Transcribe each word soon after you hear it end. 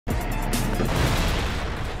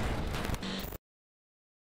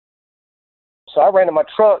I ran to my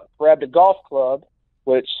truck, grabbed a golf club,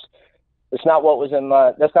 which it's not what was in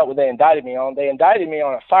my. That's not what they indicted me on. They indicted me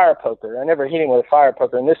on a fire poker. I never hit him with a fire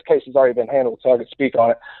poker. And this case has already been handled, so I could speak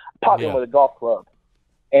on it. I popped him with a golf club,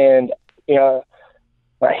 and I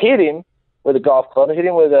hit him with a golf club. I hit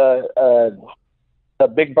him with a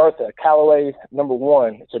Big Bertha, a Callaway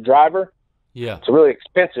 #1. It's a driver. Yeah. It's a really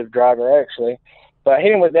expensive driver, actually. But I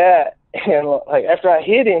hit him with that, and like after I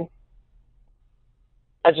hit him,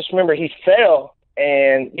 I just remember he fell,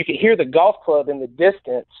 and you could hear the golf club in the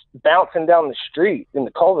distance bouncing down the street in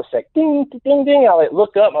the cul-de-sac. Ding, ding, ding. I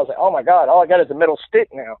look up, and I was like, oh, my God, all I got is a metal stick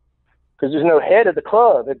now because there's no head of the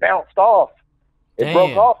club. It bounced off. It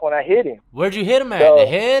broke off when I hit him. Where'd you hit him at? The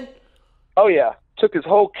head? Oh, yeah. Took his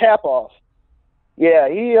whole cap off. Yeah,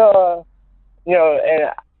 he,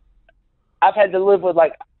 and I've had to live with,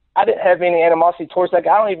 like, I didn't have any animosity towards that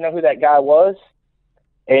guy. I don't even know who that guy was.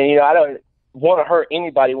 And, I don't want to hurt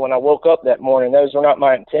anybody when I woke up that morning. Those were not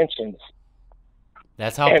my intentions.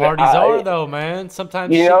 That's how parties are, though, man.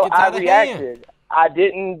 Sometimes shit gets out of hand. I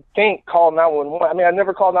didn't think call 911. I mean, I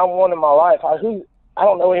never called 911 in my life. I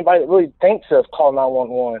don't know anybody that really thinks of call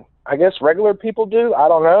 911. I guess regular people do. I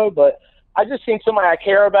don't know, but I just seen somebody I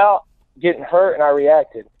care about getting hurt, and I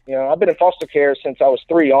reacted. I've been in foster care since I was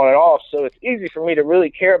 3 on and off, so it's easy for me to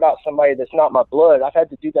really care about somebody that's not my blood. I've had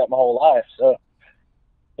to do that my whole life, so.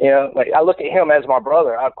 Like I look at him as my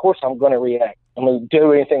brother. Of course, I'm going to react. I'm going to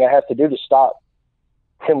do anything I have to do to stop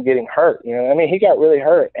him getting hurt. I mean, he got really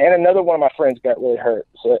hurt, and another one of my friends got really hurt.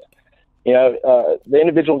 So, the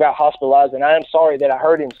individual got hospitalized, and I am sorry that I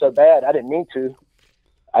hurt him so bad. I didn't mean to.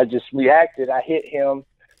 I just reacted. I hit him.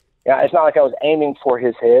 It's not like I was aiming for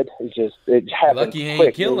his head. It happened. Lucky you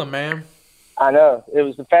ain't kill him, man. I know. It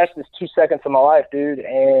was the fastest 2 seconds of my life, dude.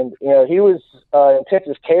 And, he was in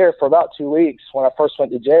intensive care for about 2 weeks when I first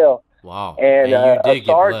went to jail. Wow. And you did a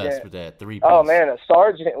sergeant, get blessed with that 3-piece. Oh, man, a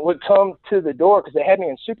sergeant would come to the door because they had me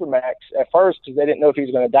in Supermax at first because they didn't know if he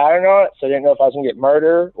was going to die or not. So they didn't know if I was going to get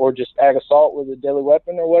murder or just ag assault with a deadly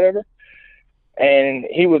weapon or whatever. And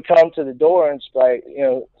he would come to the door and just like,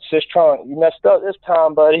 Sis Trunk, you messed up this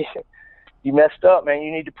time, buddy. You messed up, man.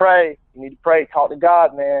 You need to pray. You need to pray. Talk to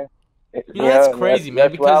God, man. That's crazy,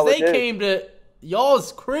 man, because they came to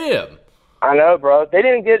y'all's crib. I know, bro. They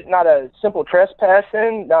didn't get not a simple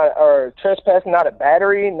trespassing, not a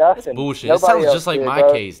battery, nothing. That's bullshit. It sounds just like my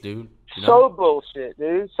case, dude. So bullshit,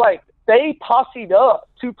 dude. It's like they posseed up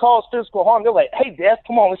 2 calls physical harm. They're like, hey, Death,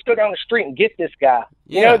 come on, let's go down the street and get this guy.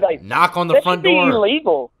 Yeah, knock on the front door. That should be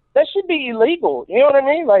illegal. That should be illegal. You know what I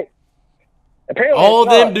mean? Like, apparently all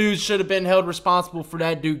them dudes should have been held responsible for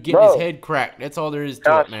that dude getting his head cracked. That's all there is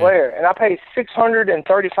to it, man. I swear. And I pay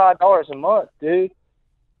 $635 a month, dude.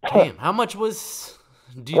 Damn, how much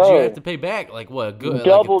did you have to pay back? Like what? Good,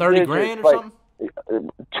 like 30 grand or something?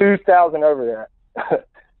 2,000 over that.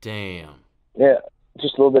 Damn. Yeah,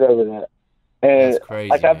 just a little bit over that. And that's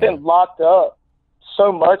crazy. I've been locked up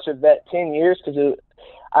so much of that 10 years because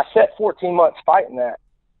I sat 14 months fighting that.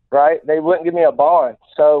 Right? They wouldn't give me a bond.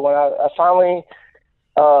 So when I finally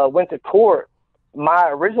went to court, my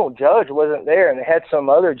original judge wasn't there, and they had some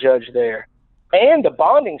other judge there. And the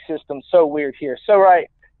bonding system's so weird here. So,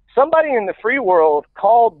 somebody in the free world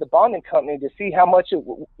called the bonding company to see how much it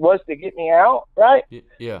was to get me out, right?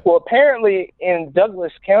 Yeah. Well, apparently in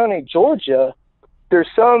Douglas County, Georgia, there's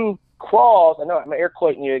some clause. I know I'm air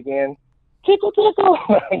quoting you again. Tickle, tickle.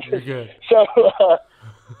 You're good. So,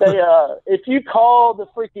 if you call the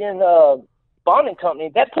freaking bonding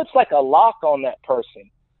company, that puts like a lock on that person.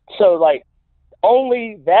 So like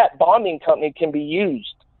only that bonding company can be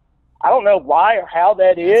used. I don't know why or how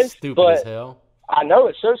that is, stupid but as hell. I know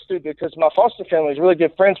it's so stupid because my foster family is really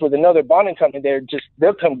good friends with another bonding company.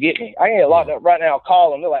 They'll come get me. I can get locked up right now. I'll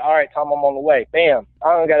call them. They're like, all right, Tom, I'm on the way. Bam.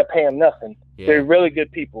 I don't got to pay them nothing. Yeah. They're really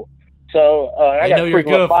good people. So I got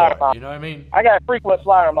frequent flyer miles. You know what I mean? I got frequent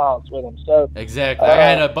flyer miles with them. So exactly. I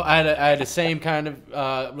had the same kind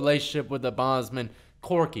of relationship with the bondsman,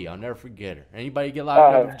 Corky. I'll never forget her. Anybody get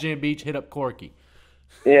locked up in Virginia Beach, hit up Corky.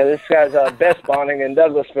 Yeah, this guy's best bonding in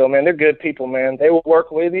Douglasville, man. They're good people, man. They will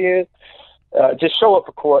work with you. Just show up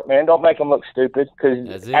for court, man. Don't make them look stupid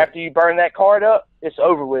because after you burn that card up, it's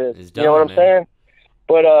over with. It's done, you know what I'm saying?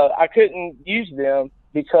 But I couldn't use them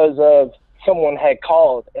because of someone had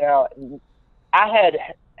called. Now, I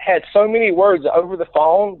had so many words over the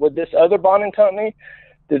phone with this other bonding company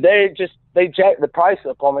that they jacked the price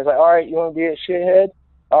up on me. It's like, all right, you want to be a shithead?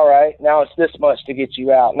 All right, now it's this much to get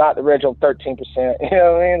you out, not the original 13%. You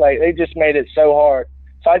know what I mean? Like, they just made it so hard.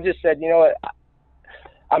 So I just said, you know what?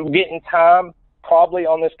 I'm getting time probably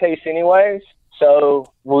on this case anyways,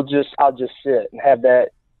 so I'll just sit and have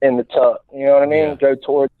that in the tuck. You know what I mean? Yeah.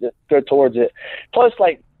 Go towards it. Plus,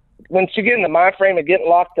 like, once you get in the mind frame of getting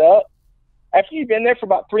locked up, after you've been there for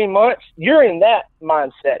about 3 months, you're in that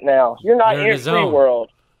mindset now. You're not in free world.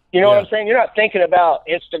 You know what I'm saying? You're not thinking about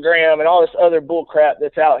Instagram and all this other bull crap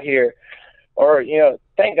that's out here. Or, you know,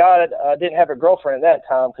 thank God I didn't have a girlfriend at that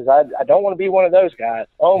time, because I don't want to be one of those guys.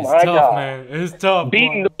 Oh, it's my tough, God. Man. It's tough,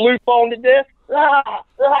 beating the blue phone to death. I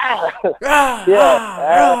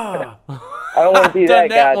don't want to be that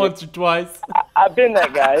guy. Done that once or twice. I've been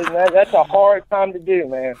that guy. That's a hard time to do,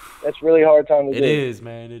 man. That's really hard time to do. It is,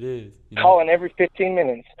 man. It is. Calling every 15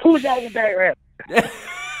 minutes. Who's that in the background?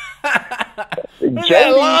 Who's that,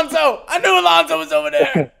 Alonzo? I knew Alonzo was over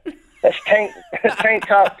there. That's Tank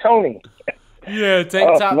Top Tony. Yeah,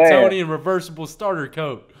 Tank Top Tony and reversible starter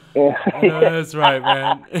coat. Yeah. That's right,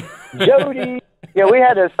 man. Jody. Yeah, we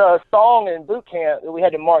had this song in boot camp that we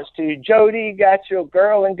had to march to. Jody got your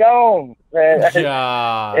girl and gone. Man,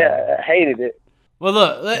 yeah, I hated it. Well,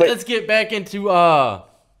 look, let's get back into what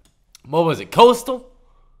was it, Coastal?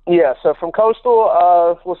 Yeah, so from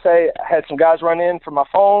Coastal, we'll say I had some guys run in for my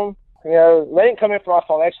phone. You know, they didn't come in for my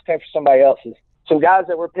phone. They actually came for somebody else's. Some guys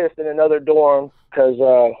that were pissed in another dorm because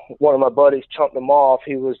one of my buddies chunked them off.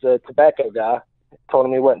 He was the tobacco guy. Told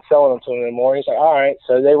him he wasn't selling them to him anymore. He's like, all right.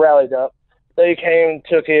 So they rallied up. They came,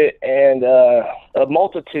 took it, and a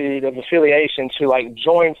multitude of affiliations who, like,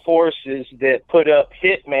 joined forces that put up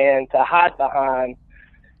hitman to hide behind,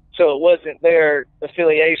 so it wasn't their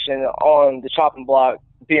affiliation on the chopping block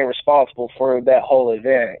being responsible for that whole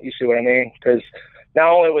event. You see what I mean? Because not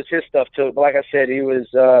only was his stuff took, but like I said, he was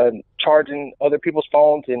charging other people's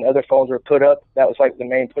phones, and other phones were put up. That was, like, the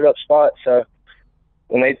main put-up spot. So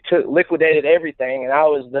when they liquidated everything, and I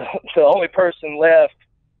was the only person left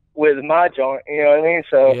with my joint, you know what I mean?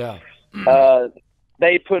 So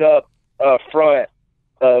they put up a front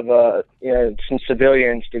of you know, some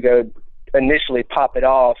civilians to go initially pop it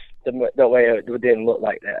off the way it didn't look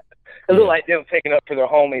like that. It looked like them taking up for their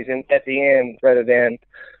homies at the end rather than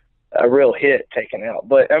a real hit taken out.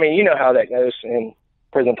 But I mean, you know how that goes in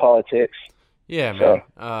prison politics. Yeah, man.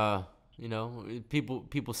 So, you know,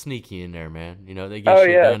 people sneaky in there, man. You know, they get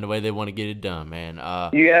shit done the way they want to get it done, man.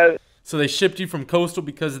 So they shipped you from Coastal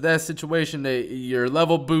because of that situation. Your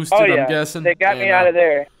level boosted, I'm guessing. They got me out of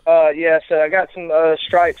there. So I got some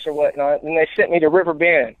stripes or whatnot, and they sent me to River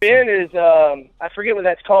Bend. Bend is, I forget what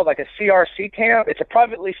that's called, like a CRC camp. It's a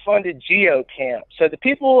privately funded geo camp. So the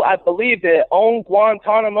people, I believe, that own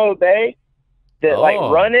Guantanamo Bay, that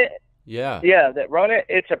run it, that run it,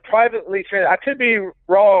 it's a privately funded. I could be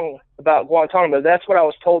wrong about Guantanamo. That's what I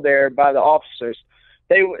was told there by the officers.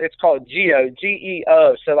 It's called GEO,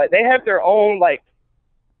 GEO. So, like, they have their own, like,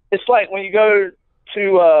 it's like when you go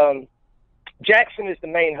to Jackson is the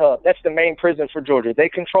main hub. That's the main prison for Georgia. They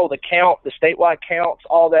control the count, the statewide counts,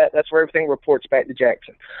 all that. That's where everything reports back to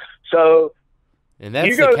Jackson. So, and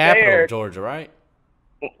that's the capital of Georgia, right?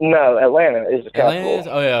 No, Atlanta is the capital. Atlanta is?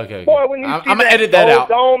 Oh, yeah, okay. Boy, when you see I'm going to edit that out.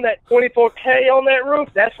 Dome, that 24K on that roof,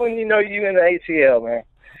 that's when you know you in the ATL, man.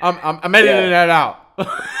 I'm editing that out.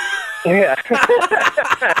 Yeah.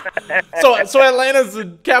 So Atlanta's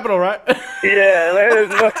the capital, right? Yeah,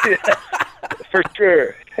 Atlanta's for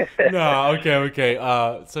sure. No, okay.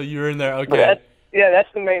 So you're in there, okay. That's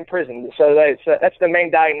the main prison. So that's the main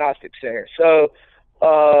diagnostic center. So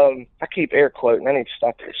I keep air quoting. I need to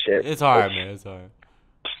stop this shit. It's all right, man. It's all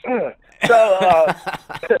right. So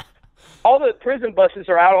all the prison buses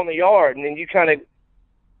are out on the yard, and then you kind of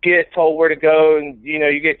get told where to go, and you know,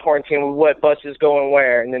 you get quarantined with what bus is going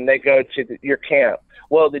where, and then they go to your camp.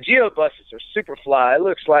 Well, the geo buses are super fly. It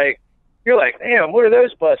looks like you're like, damn, what are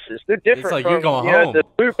those buses? They're different it's like from you're going home. The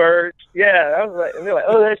Bluebirds. Yeah, I was like, and they're like,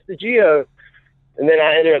 oh, that's the geo. And then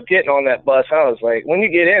I ended up getting on that bus. I was like, when you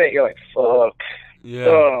get in it, you're like, fuck. Yeah.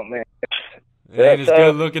 Oh man. It ain't as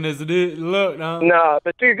good looking as it is. Look, no. No,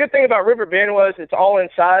 but the good thing about River Bend was it's all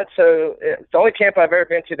inside. So it's the only camp I've ever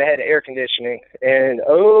been to that had air conditioning. And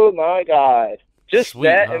oh my God, just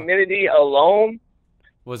that humidity alone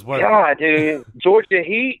was worth it. Dude, Georgia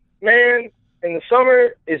heat, man, in the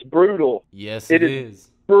summer is brutal. Yes, it is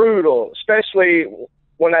brutal, especially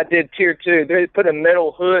when I did Tier 2. They put a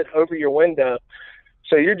metal hood over your window,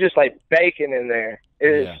 so you're just like baking in there. It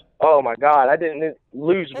is. Oh my God, I didn't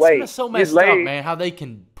lose weight. That's so messed up, man. How they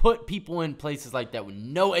can put people in places like that with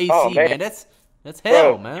no AC, man. That's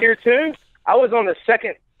hell, man. Tier 2, I was on the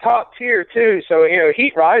second top tier too, so you know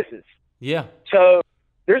heat rises. Yeah. So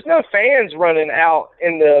there's no fans running out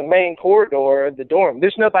in the main corridor of the dorm.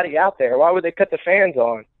 There's nobody out there. Why would they cut the fans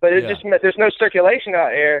on? But it just there's no circulation out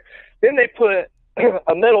there. Then they put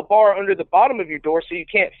a metal bar under the bottom of your door so you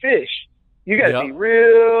can't fish. You got to be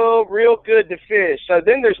real good to fish. So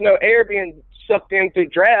then there's no air being sucked in through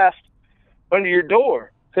draft under your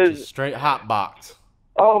door. Just straight hot box.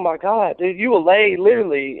 Oh, my God, dude. You will lay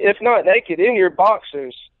literally, if not naked, in your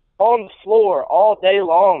boxers on the floor all day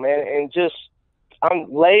long, man, and just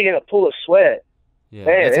I'm laying in a pool of sweat. Yeah,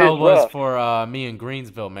 man, that's how it was for me in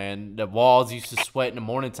Greensville, man. The walls used to sweat in the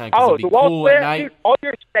morning time because it'd be cool at night. Dude, all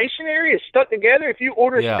your stationery is stuck together. If you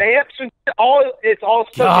order stamps, and it's all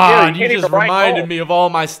stuck together. You just reminded me of all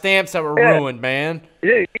my stamps that were ruined, man.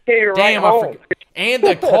 Dude, you can't even write home. And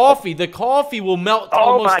the coffee will melt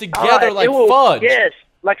almost together like fudge. Yes,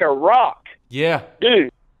 like a rock. Yeah.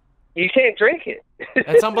 Dude, you can't drink it.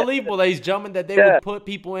 That's unbelievable, ladies and gentlemen, that they would put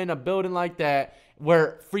people in a building like that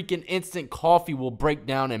where freaking instant coffee will break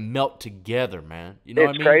down and melt together, man. You know what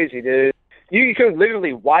I mean? It's crazy, dude. You can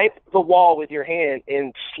literally wipe the wall with your hand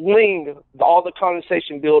and sling all the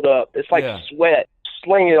condensation build up. It's like sweat.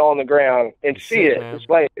 Sling it on the ground and see it. Man. It's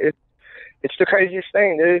like it's the craziest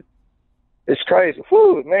thing, dude. It's crazy.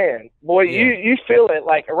 Whew, man. Boy, you feel it.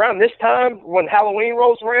 Like around this time when Halloween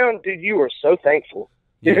rolls around, dude, you are so thankful.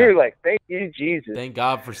 You're like, thank you, Jesus. Thank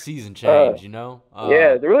God for season change, you know?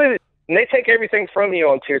 And they take everything from you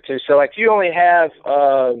on Tier 2. So, like, you only have,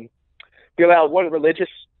 you're allowed one religious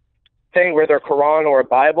thing, whether a Quran or a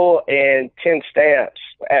Bible, and 10 stamps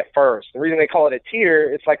at first. The reason they call it a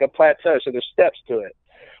tier, it's like a plateau, so there's steps to it.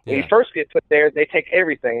 When you first get put there, they take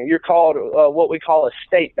everything. You're called what we call a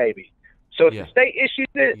state baby. So if the state issues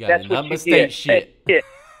it, that's what you get. Shit.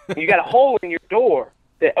 You got a hole in your door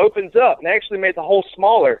that opens up, and they actually made the hole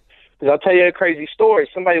smaller. Because I'll tell you a crazy story.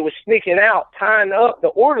 Somebody was sneaking out, tying up the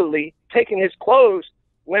orderly, taking his clothes,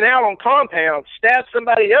 went out on compound, stabbed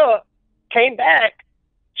somebody up, came back,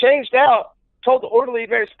 changed out, told the orderly he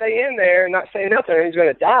better stay in there and not say nothing or he's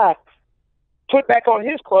going to die, put back on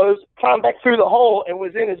his clothes, climbed back through the hole, and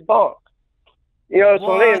was in his bunk. You know, so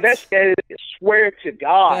when they investigated it, I swear to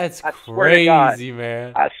God. That's crazy,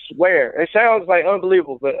 man. I swear. It sounds like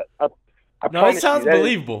unbelievable, but it sounds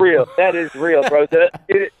believable. Real. That is real, bro. The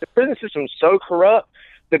prison system is so corrupt.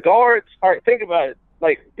 The guards, all right, think about it.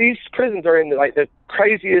 Like, these prisons are in, like, the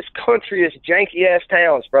craziest, countryest, janky-ass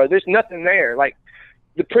towns, bro. There's nothing there. Like,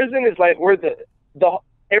 the prison is, like, where the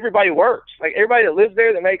everybody works. Like, everybody that lives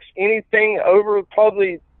there that makes anything over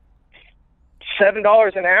probably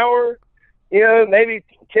 $7 an hour, you know, maybe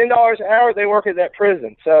 $10 an hour, they work at that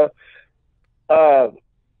prison. So,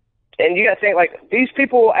 and you got to think, like, these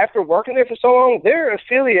people, after working there for so long, they're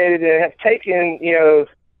affiliated and have taken, you know,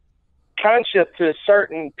 kinship to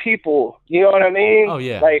certain people. You know what I mean? Oh,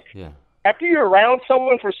 yeah. Like, after you're around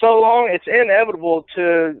someone for so long, it's inevitable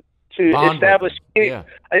to establish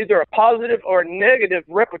either a positive or a negative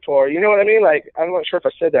repertoire. You know what I mean? Like, I'm not sure if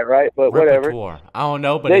I said that right, but whatever. I don't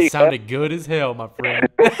know, but it sounded good as hell, my friend.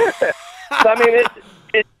 So, I mean,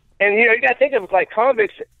 and, you know, you got to think of, like,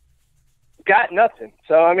 convicts got nothing.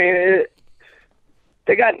 So, I mean,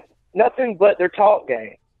 they got nothing but their talk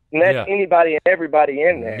game. And that's anybody and everybody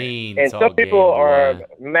in there. And some people are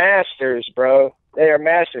masters, bro. They are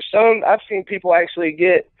masters. I've seen people actually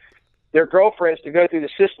get their girlfriends to go through the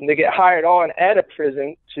system to get hired on at a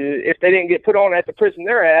prison if they didn't get put on at the prison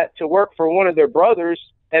they're at, to work for one of their brothers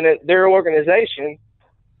and their organization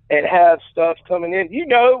and have stuff coming in. You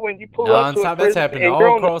know, when you pull up to a prison and you're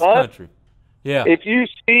all across the country. Yeah. If you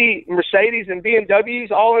see Mercedes and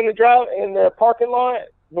BMWs all in the parking lot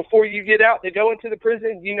before you get out to go into the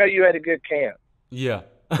prison, you know you had a good camp. Yeah.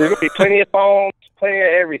 There's going to be plenty of phones, plenty of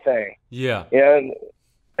everything. Yeah. And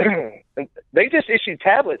they just issued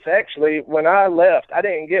tablets, actually. When I left, I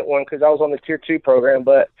didn't get one because I was on the Tier 2 program,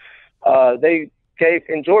 but they gave,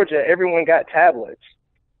 in Georgia, everyone got tablets.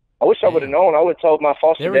 I wish I would have known. I would have told my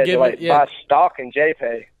foster dad to buy stock in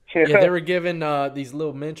JPay. Yeah, they were given these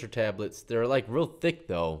little miniature tablets. They're like real thick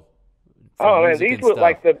though. Oh man, these look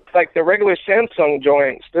like the regular Samsung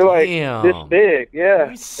joints. They're like this big, yeah.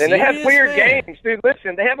 And they have weird games, dude.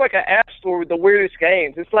 Listen, they have like an app store with the weirdest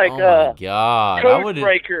games. It's like Code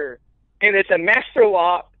Breaker, and it's a master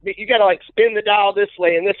lock. But you gotta like spin the dial this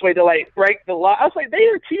way and this way to like break the lock. I was like, they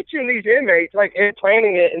are teaching these inmates like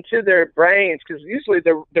implanting it into their brains, because usually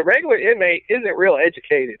the regular inmate isn't real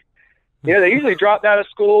educated. You know, they usually dropped out of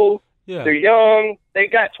school. Yeah. They're young. They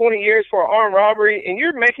got 20 years for armed robbery, and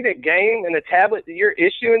you're making a game and a tablet that you're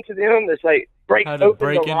issuing to them that's like break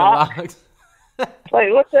open the locks.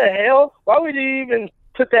 Like, what the hell? Why would you even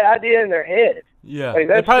put that idea in their head? Yeah, like,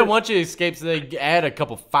 they probably want you to escape, so they add a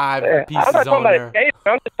couple pieces on there. I'm not talking about escape.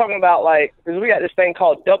 I'm just talking about, like, because we got this thing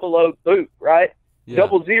called 00 boot, right? Yeah.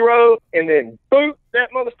 00 and then boot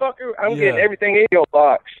that motherfucker. I'm getting everything in your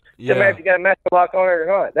box. Yeah. Doesn't matter if you got a master lock on it or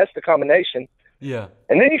not. That's the combination. Yeah.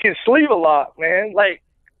 And then you can sleeve a lock, man. Like,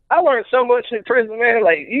 I learned so much in prison, man.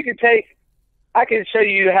 Like, I can show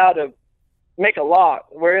you how to make a lock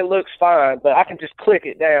where it looks fine, but I can just click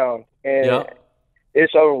it down and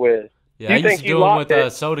it's over with. Yeah, I used to do it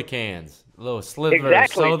with soda cans, a little sliver of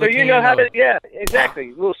soda can. So you know how to,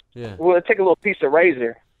 exactly. We'll take a little piece of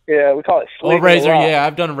razor. Yeah, we call it sleeve. Or razor, yeah,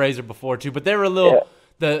 I've done a razor before too, but they were a little.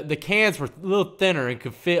 The cans were a little thinner and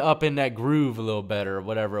could fit up in that groove a little better, or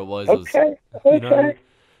whatever it was. Okay. You know what I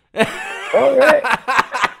mean? All right.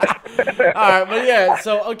 All right, but yeah.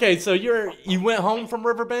 So you went home from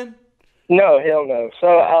Riverbend? No, hell no.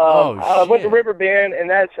 So I went to Riverbend, and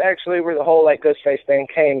that's actually where the whole like Ghostface thing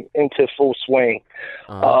came into full swing.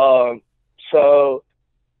 So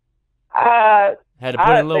I had to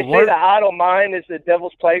put in a little work. They say the idle mind is the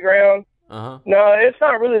devil's playground. No, it's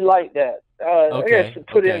not really like that. I guess to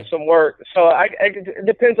put in some work. So it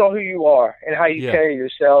depends on who you are and how you carry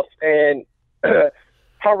yourself and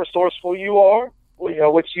how resourceful you are. You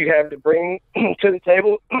know, what you have to bring to the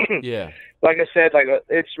table. Yeah. Like I said,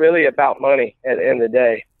 it's really about money at the end of the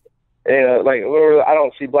day. You know, like I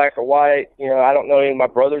don't see black or white. You know, I don't know any of my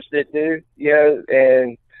brothers that do. You know,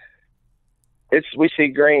 and we see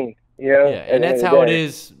green. You know, and that's how it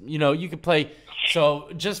is. You know, you can play. So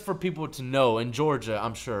just for people to know, in Georgia,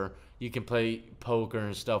 I'm sure you can play poker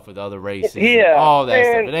and stuff with other races. Yeah, all that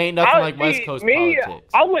stuff. It ain't nothing like West Coast politics.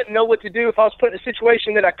 I wouldn't know what to do if I was put in a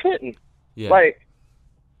situation that I couldn't. Yeah. Like,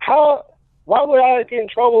 why would I get in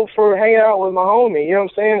trouble for hanging out with my homie? You know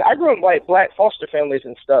what I'm saying? I grew up in, like, black foster families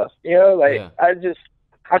and stuff. You know, like,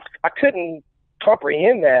 I couldn't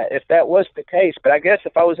comprehend that if that was the case. But I guess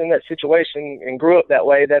if I was in that situation and grew up that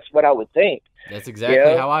way, that's what I would think. That's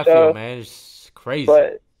exactly how I feel, man. It's crazy.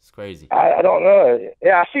 But it's crazy. I don't know.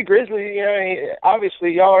 Yeah, I see Grizzly, you know,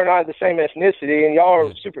 obviously y'all are not the same ethnicity and y'all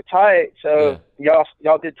are super tight. So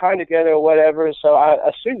y'all did time together or whatever. So I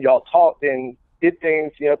assume y'all talked and did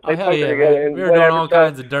things, you know, played poker together. And we were doing all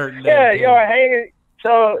kinds of dirt. Y'all are hanging.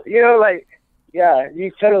 So, you know, like,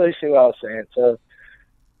 you totally see what I was saying. So,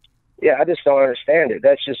 I just don't understand it.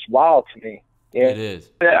 That's just wild to me. Yeah. It is.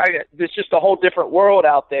 There's just a whole different world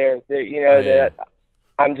out there that, you know, that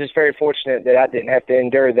I'm just very fortunate that I didn't have to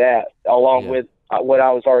endure that along with what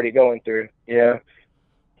I was already going through. Yeah.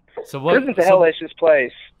 So prison's a hellacious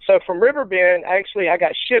place. So from Riverbend, actually, I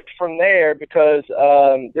got shipped from there because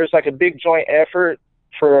there's like a big joint effort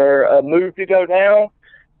for a move to go down,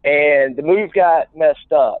 and the move got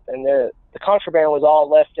messed up, and the contraband was all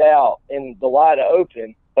left out in the wide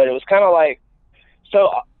open. But it was kind of like, so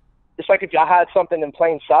it's like if I hide something in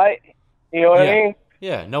plain sight, you know what I mean?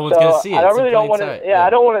 Yeah, no one's gonna see it. I really don't want to. I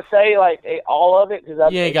don't want to say like all of it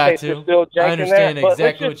because you ain't got to. Still I understand that.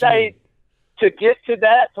 exactly what you mean. To get to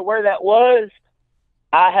that, to where that was,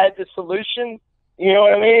 I had the solution, you know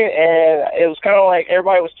what I mean? And it was kind of like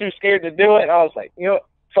everybody was too scared to do it. And I was like, you know what?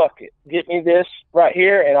 Fuck it. Get me this right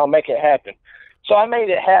here and I'll make it happen. So I made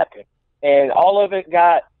it happen. And all of it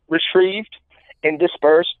got retrieved and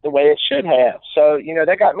dispersed the way it should have. So, you know,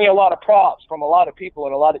 that got me a lot of props from a lot of people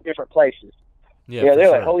in a lot of different places. Yeah, you know,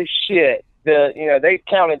 they're like, holy shit. They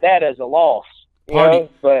counted that as a loss. Party,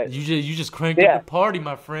 but you just cranked up the party,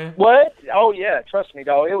 my friend. What? Oh yeah, trust me,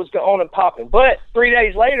 dog. It was on and popping. But 3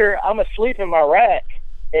 days later, I'm asleep in my rack,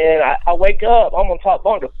 and I wake up. I'm on top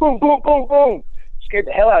bunk. Boom, boom, boom, boom. Scared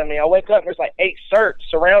the hell out of me. I wake up and there's like 8 certs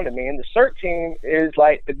surrounding me, and the cert team is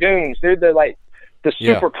like the goons. They're the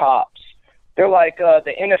super cops. They're like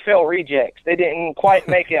the NFL rejects. They didn't quite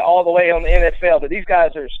make it all the way on the NFL, but these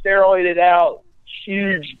guys are steroided out,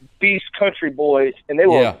 huge beast country boys, and they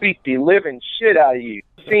will beat the living shit out of you.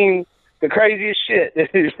 Seen the craziest shit.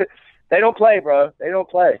 They don't play, bro. They don't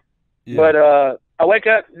play. Yeah. But I wake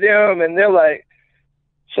up to them, and they're like,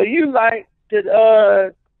 so you like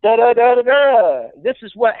the da-da-da-da-da. This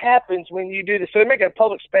is what happens when you do this. So they're making a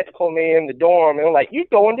public spectacle of me in the dorm, and they're like, you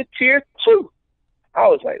going to tier 2. I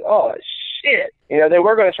was like, oh, shit. You know, they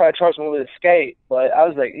were going to try to charge me with escape, but I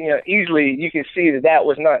was like, you know, easily you can see that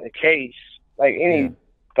was not the case. Like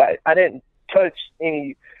I didn't touch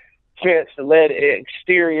any fence to let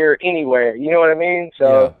exterior anywhere. You know what I mean?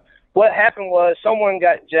 So what happened was someone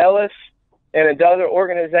got jealous in another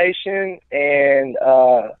organization, and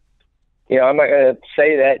you know, I'm not gonna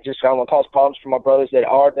say that just 'cause I'm gonna cause problems for my brothers that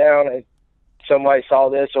are down, and somebody saw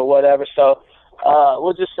this or whatever. So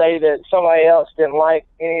we'll just say that somebody else didn't like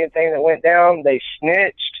anything that went down. They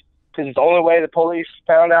snitched because it's the only way the police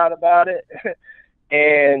found out about it,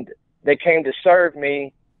 and they came to serve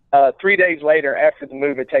me 3 days later after the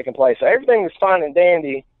move had taken place. So everything was fine and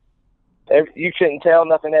dandy. You couldn't tell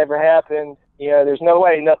nothing ever happened. You know, there's no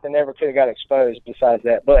way nothing ever could have got exposed besides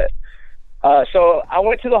that. But So I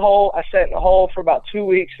went to the hole. I sat in the hole for about 2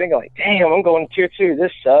 weeks thinking like, damn, I'm going to tier 2.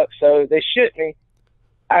 This sucks. So they shit me.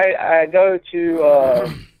 I go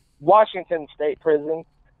to Washington State Prison,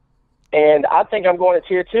 and I think I'm going to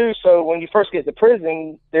tier 2. So when you first get to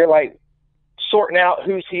prison, they're like sorting out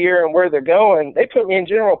who's here and where they're going. They put me in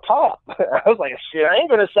general pop. I was like, shit, I ain't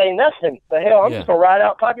going to say nothing. The hell, I'm just going to ride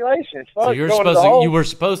out population. So you were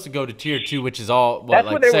supposed to go to tier 2, which is all that's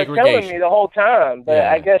like what they segregation. were telling me the whole time, but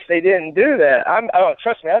I guess they didn't do that.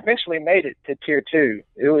 Trust me, I eventually made it to tier 2.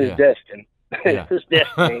 It was destined. It was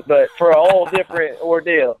destiny, but for a whole different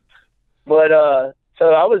ordeal. But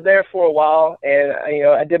so I was there for a while, and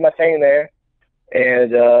I did my thing there,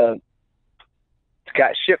 and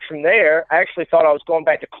got shipped from there. I actually thought I was going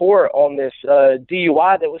back to court on this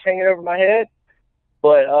DUI that was hanging over my head,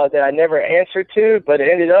 but that I never answered to. But it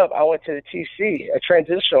ended up I went to the TC, a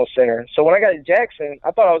transitional center. So when I got to Jackson,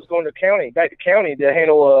 I thought I was going to back to county to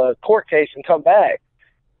handle a court case and come back,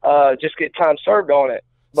 just get time served on it.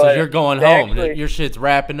 But so you're going home. Your shit's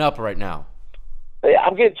wrapping up right now. Yeah,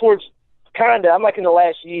 I'm getting towards I'm like in the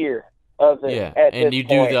last year of it. Yeah, and you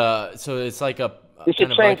do so it's like it's a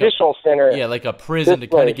transitional center. Yeah, like a prison to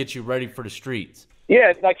kind of get you ready for the streets. Yeah,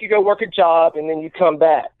 it's like you go work a job and then you come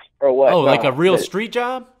back or what. Oh, like a real street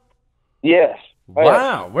job? Yes.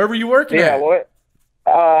 Wow. Where were you working at?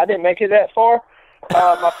 I didn't make it that far.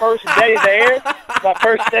 My first day there.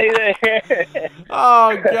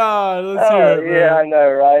 Oh, God. Let's hear it, man. Yeah, I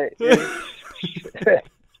know, right?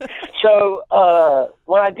 So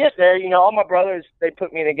when I get there, all my brothers, they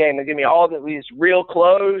put me in a game. They give me all these real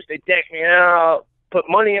clothes. They deck me out, put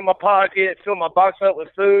money in my pocket, fill my box up with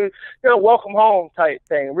food. Welcome home type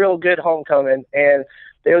thing. Real good homecoming. And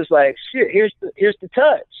they was like, shit, here's the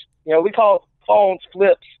touch. We call phones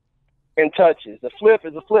flips and touches. The flip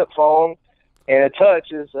is a flip phone, and a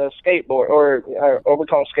touch is a skateboard, or we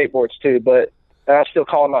call them skateboards too. But I still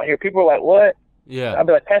call them out here. People are like, what? Yeah. I'll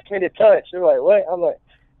be like, pass me the touch. They're like, what? I'm like,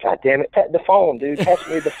 God damn it, the phone, dude. Pass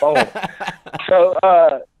me the phone. So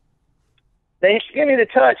they give me the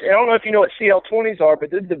touch. And I don't know if you know what CL20s are,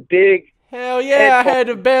 but they're the big. Hell yeah, I had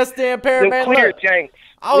the best damn pair, man. The clear janks.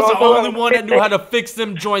 I was the only one that knew how to fix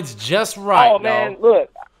them joints just right. Oh, man,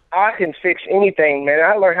 look, I can fix anything, man.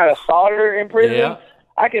 I learned how to solder in prison. Yeah.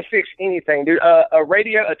 I can fix anything, dude. A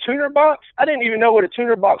radio, a tuner box. I didn't even know what a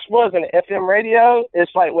tuner box was in an FM radio.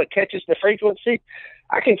 It's like what catches the frequency.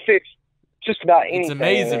 I can fix just about anything. It's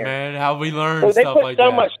amazing, man, how we learn stuff like that. They put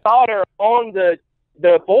so much solder on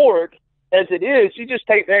the board as it is. You just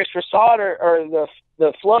take the extra solder or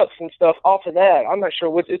the flux and stuff off of that. I'm not sure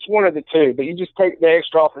which. It's one of the two, but you just take the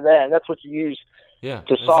extra off of that, and that's what you use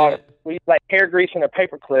to solder. We use like hair grease and a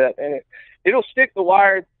paper clip, and it'll stick the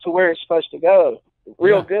wire to where it's supposed to go.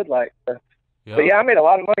 Real good, like. But yeah, I made a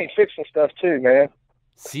lot of money fixing stuff too, man.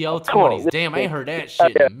 CL20s. Damn, I ain't heard that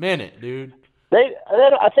shit in a minute, dude.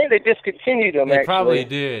 I think they discontinued them. They probably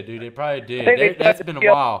did, dude. They probably did. That's been a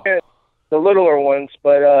while. The littler ones,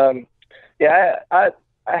 but yeah, I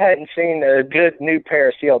hadn't seen a good new pair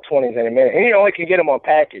of CL20s in a minute, and you only can get them on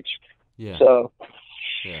package. Yeah. So.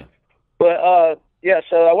 Yeah. But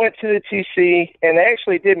so I went to the TC, and they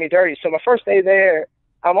actually did me dirty. So my first day there,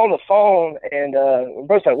 I'm on the phone, and my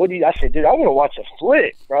brother's like, "What do you?" I said, "Dude, I want to watch a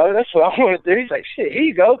flick, bro. That's what I want to do." He's like, "Shit, here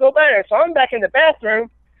you go back there." So I'm back in the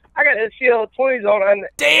bathroom. I got the CL20s on.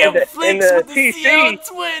 Damn, flicks with the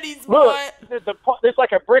CL20s, look, there's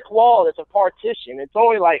like a brick wall that's a partition. It's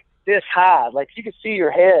only like this high, like you can see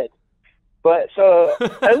your head. But so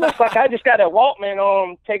it looks like I just got a Walkman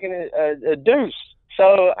on, taking a deuce.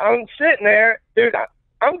 So I'm sitting there, dude.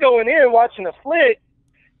 I'm going in watching a flick,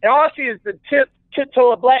 and all I see is the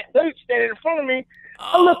tiptoe of black dude standing in front of me.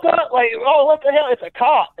 I look up like, oh, what the hell? It's a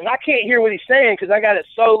cop, and I can't hear what he's saying because I got it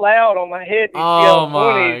so loud on my head. Oh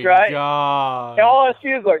my right? God! And all I see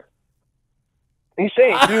is like, he's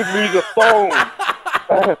saying, "Give me the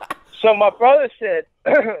phone." So my brother said,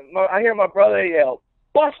 I hear my brother yell,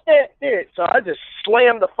 "Bust that bitch!" So I just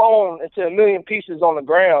slammed the phone into a million pieces on the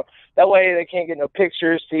ground. That way they can't get no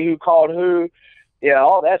pictures, see who called who. Yeah,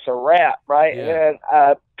 all that's a wrap, right? Yeah. And then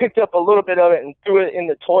I picked up a little bit of it and threw it in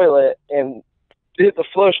the toilet and hit the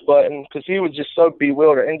flush button because he was just so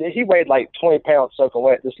bewildered. And he weighed like 20 pounds soaking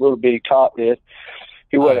wet, this little bitty cop did.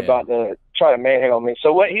 He wasn't about to try to manhandle me.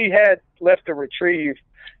 So what he had left to retrieve,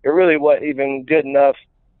 it really wasn't even good enough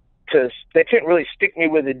because they couldn't really stick me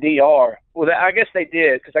with a DR. Well, I guess they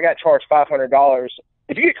did because I got charged $500.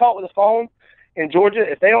 If you get caught with a phone in Georgia,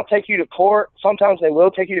 if they don't take you to court, sometimes they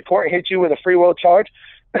will take you to court and hit you with a free will charge.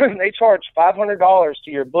 They charge $500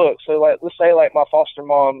 to your book. So like, let's say like my foster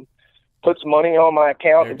mom puts money on my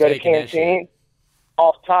account to go to canteen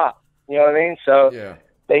off top. You know what I mean? So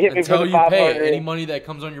They hit me for the 500. Until you pay any money that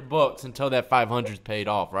comes on your books until that 500 is paid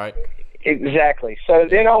off, right? Exactly. So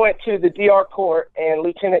then I went to the DR court, and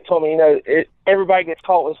Lieutenant told me, everybody gets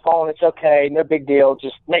caught with his phone. It's okay. No big deal.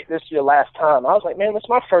 Just make this your last time. I was like, man, this is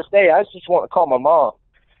my first day. I just want to call my mom.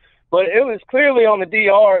 But it was clearly on the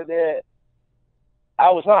DR that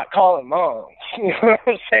I was not calling mom. You know what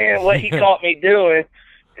I'm saying? What he caught me doing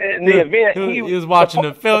in the event. He was watching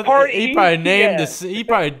the film. He probably named this. He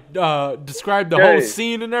probably described the whole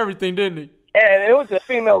scene and everything, didn't he? And it was a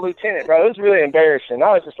female lieutenant, bro. It was really embarrassing.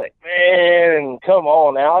 I was just like, man, come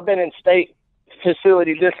on now. I've been in state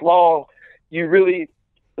facility this long. You really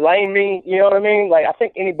blame me? You know what I mean? Like, I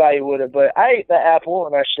think anybody would have, but I ate the apple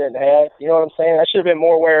and I shouldn't have. You know what I'm saying? I should have been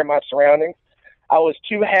more aware of my surroundings. I was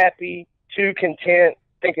too happy, too content,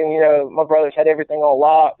 thinking, my brothers had everything on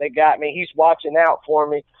lock. They got me. He's watching out for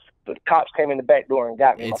me. But the cops came in the back door and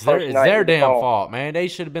got me. It's their damn fault, man. They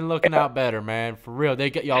should have been looking out better, man. For real,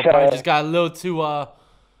 y'all probably just got a little too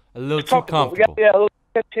comfortable. A little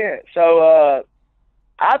content. So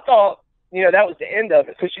I thought, that was the end of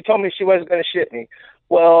it, because she told me she wasn't going to ship me.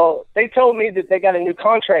 Well, they told me that they got a new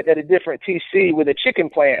contract at a different TC with a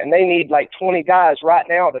chicken plant, and they need like 20 guys right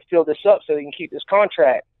now to fill this up so they can keep this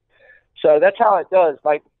contract. So that's how it does.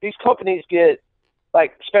 Like, these companies get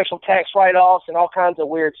like special tax write-offs and all kinds of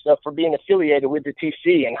weird stuff for being affiliated with the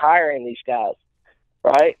TC and hiring these guys,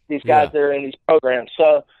 right? These guys that are in these programs.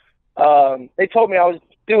 So they told me I was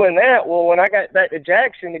doing that. Well, when I got back to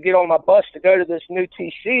Jackson to get on my bus to go to this new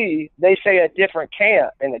TC, they say a different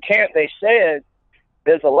camp. And the camp they said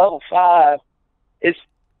there's a level 5. It's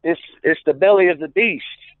the belly of the beast.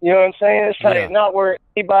 You know what I'm saying? It's like not where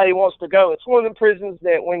anybody wants to go. It's one of the prisons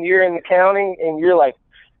that when you're in the county and you're like,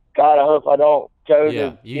 God, I hope I don't go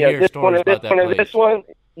to this one or this one or this one.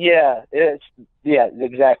 Yeah,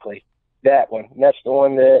 exactly. That one. And that's the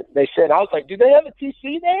one that they said. I was like, do they have a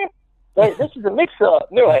TC there? Like, this is a mix-up.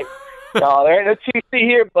 And they're like, no, there ain't no TC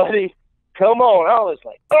here, buddy. Come on. I was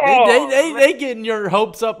like, oh. They getting your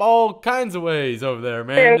hopes up all kinds of ways over there,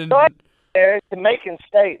 man. So I get there to Macon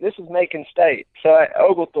State. This is Macon State. So at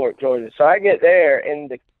Oglethorpe, Georgia. So I get there,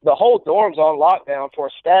 and the whole dorm's on lockdown for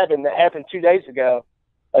a stabbing that happened 2 days ago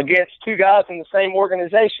against 2 guys in the same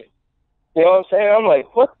organization. You know what I'm saying? I'm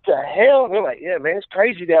like, what the hell? And they're like, yeah, man, it's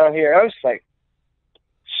crazy down here. I was like,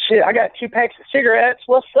 shit, I got 2 packs of cigarettes.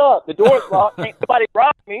 What's up? The door's locked. Ain't nobody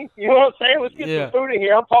rob me. You know what I'm saying? Let's get some food in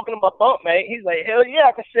here. I'm talking to my bunk mate. He's like, hell yeah,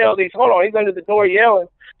 I can sell these. Hold on. He's under the door yelling.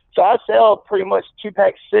 So I sell pretty much 2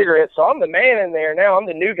 packs of cigarettes. So I'm the man in there now. I'm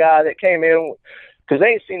the new guy that came in because they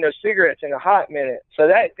ain't seen those cigarettes in a hot minute. So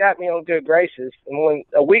that got me on good graces. And when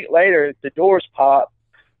a week later, the doors popped.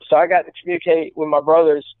 So I got to communicate with my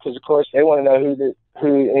brothers because, of course, they want to know who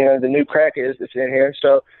the new crack is that's in here.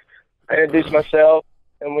 So I introduced myself,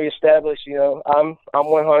 and we established, I'm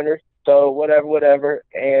 100, so whatever,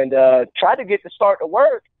 and tried to get to start to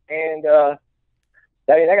work, and I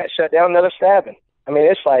got shut down another stabbing. I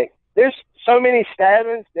mean, it's like there's so many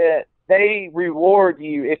stabbings that they reward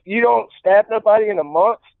you. If you don't stab nobody in a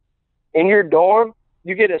month in your dorm,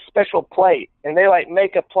 you get a special plate, and they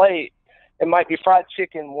make a plate. It might be fried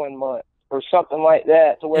chicken 1 month or something like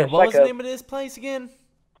that. To where what was the name of this place again?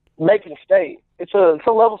 Macon State. It's a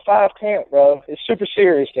level 5 camp, bro. It's super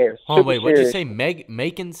serious there. Oh, wait, what did you say?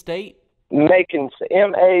 Macon State? Macon,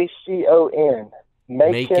 MACON.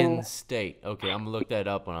 Macon State. Okay, I'm gonna look that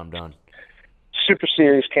up when I'm done. Super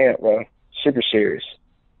serious camp, bro. Super serious.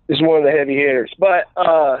 It's one of the heavy hitters. But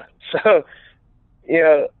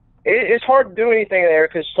it's hard to do anything there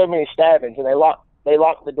because so many stabbings, and they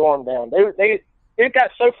locked the dorm down. It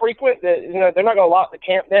got so frequent that they're not gonna lock the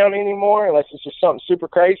camp down anymore unless it's just something super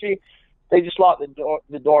crazy. They just locked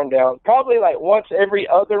the dorm down. Probably once every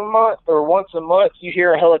other month or once a month, you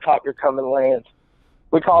hear a helicopter come and land.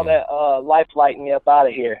 We call that life flighting you up out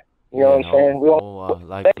of here. You know what I'm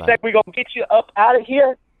saying? They say we're gonna get you up out of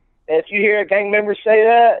here. And if you hear a gang member say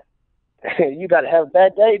that, you got to have a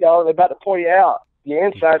bad day, dog. They're about to pour you out. Your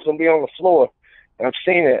inside's gonna be on the floor. And I've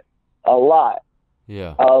seen it a lot.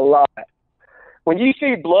 Yeah. A lot. When you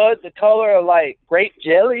see blood the color of grape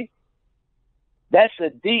jelly, that's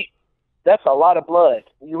a lot of blood.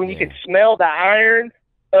 When you can smell the iron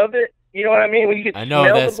of it, you know what I mean? When you can smell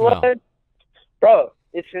the blood, smell. Bro,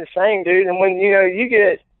 it's insane, dude. And when you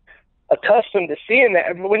get accustomed to seeing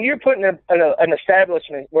that, when you're putting an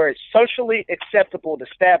establishment where it's socially acceptable to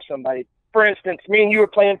stab somebody, for instance, me and you were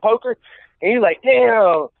playing poker, and you're like,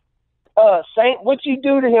 damn, Saint, what'd you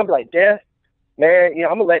do to him? Like, death. Man,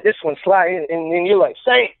 I'm gonna let this one slide, and then you're like,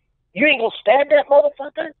 Saint, you ain't gonna stab that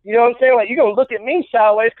motherfucker? You know what I'm saying? You're gonna look at me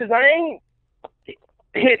sideways because I ain't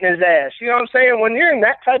hitting his ass. You know what I'm saying? When you're in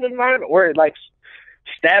that type of environment where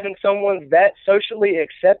stabbing someone's that socially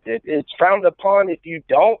accepted. It's frowned upon if you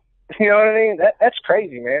don't. You know what I mean? That's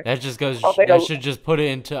crazy, man. That just goes. That should just put it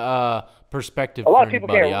into perspective. A lot of people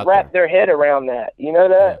can't wrap their head around that. You know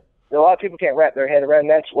that? Yeah. A lot of people can't wrap their head around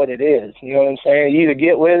that's what it is. You know what I'm saying? You either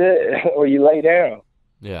get with it or you lay down.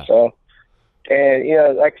 Yeah. So, and you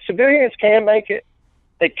know, like civilians can make it.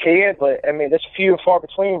 They can, but I mean, that's few and far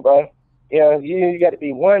between, bro. You know, you got to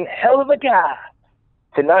be one hell of a guy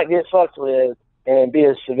to not get fucked with and be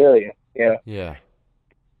a civilian. You know? Yeah.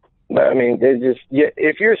 But I mean,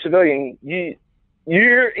 if you're a civilian,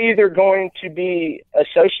 you're either going to be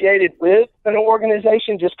associated with an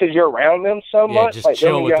organization just because you're around them so much, just like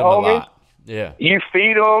chill with them homies, a lot. Yeah, you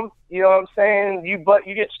feed them. You know what I'm saying? You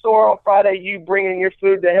get store on Friday. You bring in your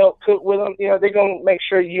food to help cook with them. You know they're gonna make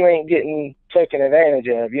sure you ain't getting taken advantage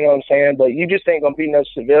of. You know what I'm saying? But you just ain't gonna be no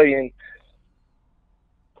civilian.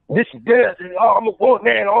 This is this. Oh, I'm a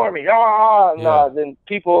one-man army. No. Then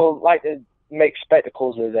people like to make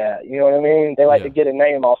spectacles of that. You know what I mean? They like to get a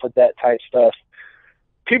name off of that type stuff.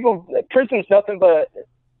 Prison's nothing but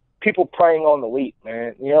people preying on the weak,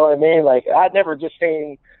 man. You know what I mean? Like, I've never just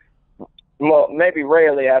seen, well, maybe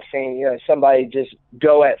rarely I've seen, you know, somebody just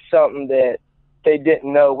go at something that they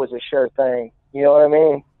didn't know was a sure thing. You know what I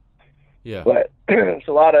mean? Yeah. But it's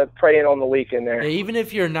a lot of preying on the weak in there. Yeah, even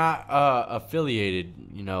if you're not affiliated,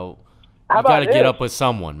 you know, you got to get up with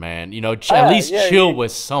someone, man. You know, at least chill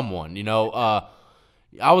with someone, you know.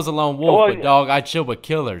 I was a lone wolf, but dog, I chill with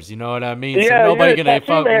killers. You know what I mean? Yeah, so nobody gonna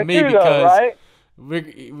fuck with me because right?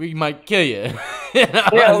 we might kill you.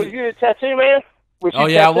 Yeah, was you a tattoo man?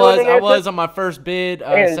 I was on my first bid.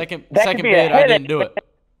 Second bid, I didn't do it.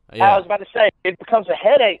 Yeah. I was about to say it becomes a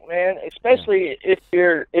headache, man, especially if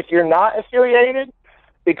you're not affiliated,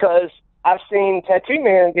 because I've seen tattoo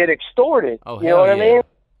men get extorted. Oh, you know what I mean?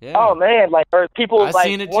 Yeah. Oh man, like, or people I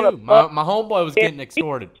seen it too. My homeboy was getting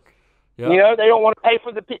extorted. Yep. You know, they don't want to pay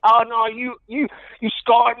for the. Oh no, you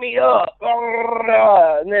scarred me up,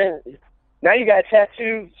 and then now you got to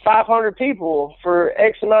tattoo 500 people for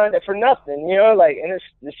X amount for nothing. You know, like, and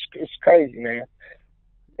it's crazy, man.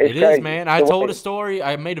 It is, man. I told a story.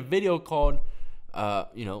 I made a video called,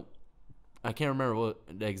 you know, I can't remember what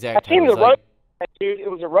the exact title was. Rose tattooed.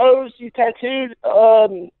 It was a rose you tattooed.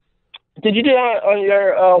 Did you do that on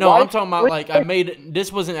your No, wife? I'm talking about, like, I made it.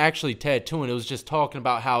 This wasn't actually tattooing. It was just talking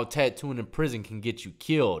about how tattooing in prison can get you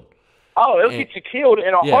killed. Oh, it'll get you killed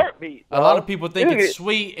in a heartbeat. Bro. A lot of people think it's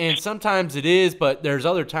sweet, and sometimes it is, but there's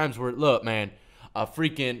other times where, look, man, a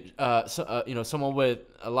freaking, you know, someone with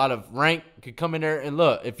a lot of rank could come in there and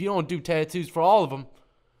look. If you don't do tattoos for all of them,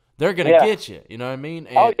 they're gonna get you. You know what I mean?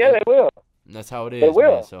 And, they will. And that's how it is. They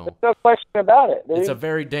will. Man, so there's no question about it, dude. It's a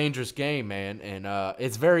very dangerous game, man, and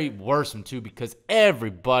it's very worrisome too because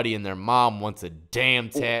everybody and their mom wants a damn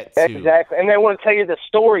tattoo. Exactly, and they want to tell you the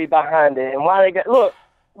story behind it and why they got. Look,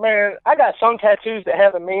 man, I got some tattoos that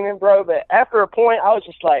have a meaning, bro. But after a point, I was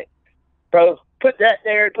just like, bro, put that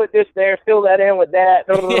there, put this there, fill that in with that.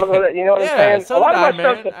 You know what I'm saying? So a lot of my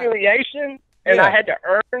stuff's affiliation, and I had to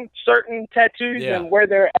earn certain tattoos and where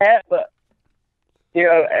they're at. But you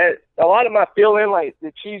know, a lot of my fill-in, like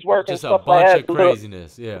the cheese work and stuff like that. Just a bunch of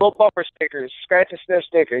craziness, little bumper stickers, scratch and sniff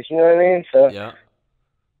stickers. You know what I mean? So yeah.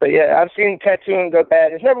 But yeah, I've seen tattooing go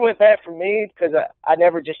bad. It's never went bad for me because I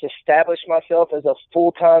never just established myself as a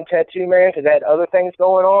full-time tattoo man because I had other things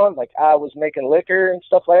going on. Like I was making liquor and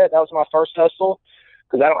stuff like that. That was my first hustle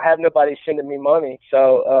because I don't have nobody sending me money.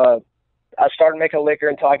 So I started making liquor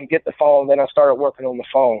until I could get the phone. Then I started working on the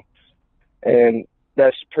phone. And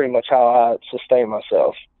that's pretty much how I sustain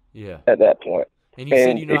myself at that point. And you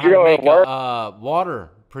said you know how to make a water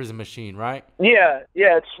prison machine, right? Yeah,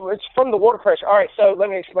 it's from the water pressure. All right, so let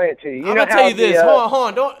me explain it to you. I'm gonna tell you this. Hold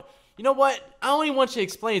on, don't. You know what? I don't even want you to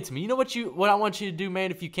explain it to me. You know what I want you to do, man,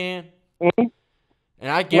 if you can. Mm-hmm.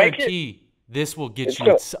 And I guarantee this will get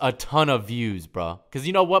you a ton of views, bro. Because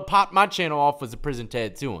you know what popped my channel off was a prison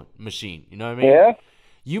tattooing machine. You know what I mean? Yeah.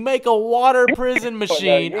 You make a water prison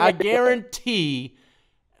machine, I guarantee.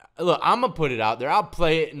 Look, I'm gonna put it out there. I'll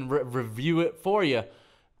play it and review it for you.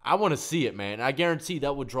 I want to see it, man. I guarantee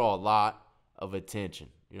that would draw a lot of attention.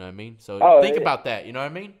 You know what I mean? So think about that. You know what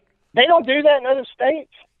I mean? They don't do that in other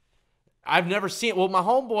states. I've never seen it. Well, my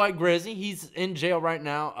homeboy, Grizzy, he's in jail right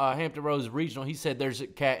now, Hampton Roads Regional. He said there's a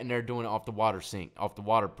cat in there doing it off the water sink, off the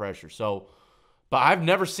water pressure. So, but I've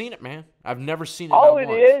never seen it, man. I've never seen it. All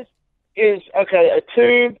it is, okay, a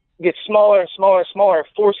tube gets smaller and smaller and smaller,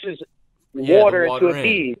 forces water into a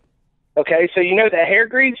bead. Okay, so you know that hair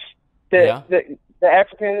grease that the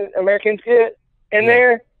African Americans get in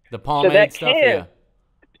there? The pomade stuff,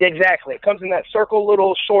 Exactly. It comes in that circle,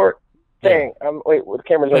 little short thing. Wait, the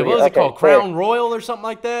camera's over here. What was it called? Crown Royal or something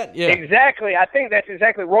like that? Yeah. Exactly. I think that's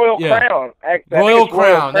exactly Royal Crown. Royal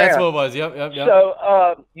Crown. That's what it was. Yep.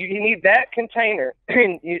 So you need that container.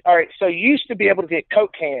 All right. So you used to be able to get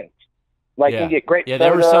Coke cans. Like you get grape soda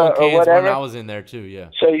there were some cans when I was in there too, yeah.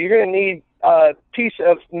 So you're going to need a piece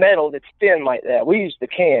of metal that's thin like that. We use the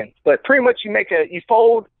can. But pretty much you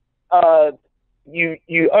fold,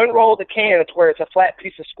 you unroll the can to where it's a flat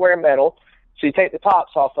piece of square metal. So you take the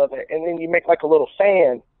tops off of it, and then you make like a little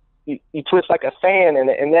fan. You twist like a fan in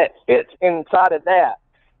it, and that fits inside of that.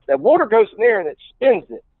 The water goes in there, and it spins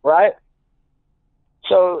it, right?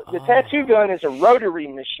 So the tattoo gun is a rotary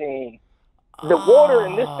machine. The water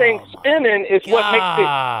in this thing spinning is what makes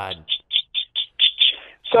it.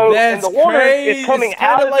 So and the water is coming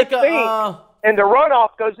out of the sink, and the runoff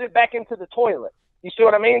goes back into the toilet. You see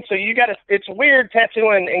what I mean? So it's weird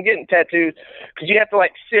tattooing and getting tattoos because you have to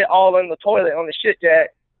like sit all in the toilet on the shit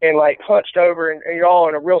jack and like hunched over, and you're all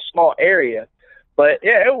in a real small area. But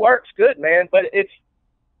yeah, it works good, man. But it's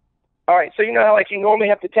all right. So you know how like you normally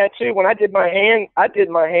have to tattoo. When I did my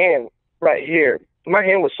hand right here. My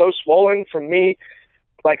hand was so swollen from me,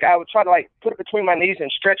 like I would try to like put it between my knees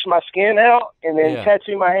and stretch my skin out and then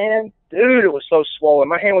tattoo my hand. Dude, it was so swollen.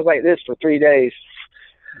 My hand was like this for 3 days.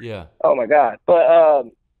 Yeah. Oh my God.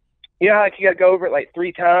 But you know, like you got to go over it like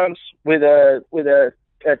 3 times with a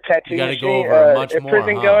tattoo. You got to machine, go over it much more. A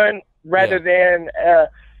prison gun rather than.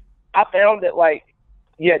 I found that like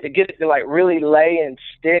to get it to like really lay and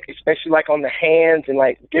stick, especially like on the hands and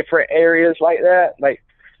like different areas like that, like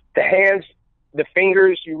the hands. The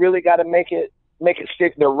fingers, you really got to make it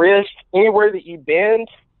stick. The wrist, anywhere that you bend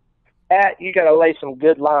at, you got to lay some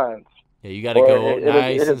good lines. Yeah, you got to go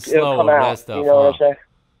nice and slow on that stuff. You know what I'm saying?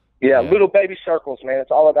 Yeah, little baby circles, man.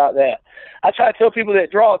 It's all about that. I try to tell people that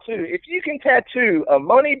draw, too, if you can tattoo a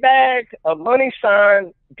money bag, a money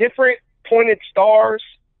sign, different pointed stars,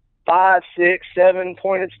 5, 6, 7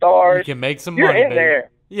 pointed stars. You can make some money, baby.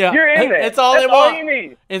 There. Yeah. You're in there. That's all they want. All you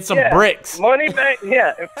need. And some bricks. Money bag,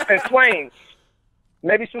 and flames.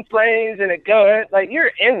 Maybe some flames and a gun. Like, you're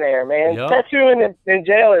in there, man. Yep. Tattooing in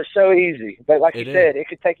jail is so easy. But like you said, it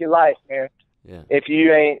could take your life, man. Yeah. If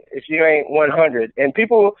you ain't 100. And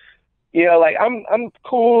people, you know, like I'm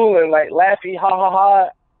cool and like laughy, ha ha ha,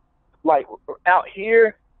 like out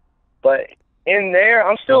here, but in there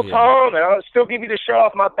I'm still calm and I'll still give you the shirt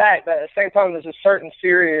off my back. But at the same time, there's a certain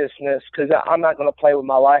seriousness because I'm not gonna play with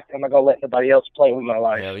my life. I'm not gonna let nobody else play with my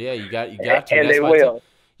life. Hell yeah, you got to. And they will.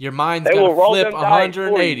 Your mind's gonna flip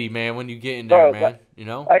 180, man, when you get in there, man. You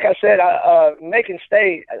know. Like I said, Macon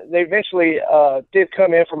State, they eventually did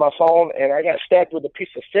come in for my phone, and I got stabbed with a piece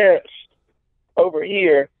of fence over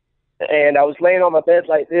here, and I was laying on my bed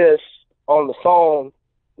like this on the phone,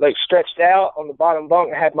 like stretched out on the bottom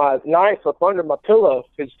bunk. I had my knife up under my pillow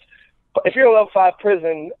because if you're in a level 5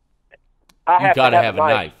 prison, I have to have a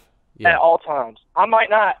knife at all times. I might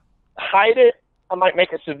not hide it. I might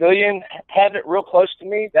make a civilian have it real close to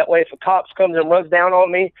me. That way, if a cop comes and runs down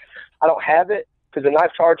on me, I don't have it because the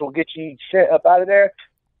knife charge will get you sent up out of there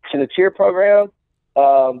to the tier program.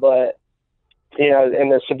 But, you know,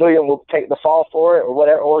 and the civilian will take the fall for it or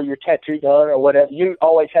whatever, or your tattoo gun or whatever. You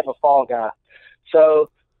always have a fall guy. So,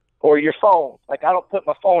 or your phone. Like, I don't put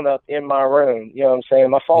my phone up in my room. You know what I'm saying?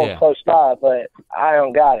 My phone's close by, but I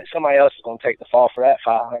don't got it. Somebody else is going to take the fall for that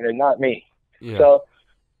 500, not me. Yeah. So,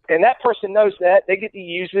 and that person knows that. They get to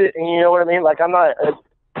use it, and you know what I mean? Like, I'm not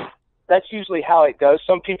that's usually how it goes.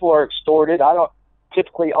 Some people are extorted. I don't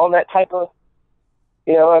typically own that type of,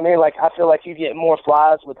 you know what I mean? Like, I feel like you get more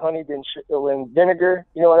flies with honey than vinegar.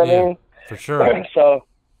 You know what I mean? For sure. So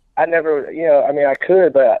I never, you know, I mean, I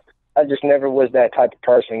could, but I just never was that type of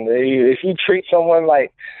person. If you treat someone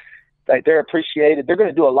like they're appreciated, they're going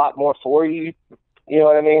to do a lot more for you. You know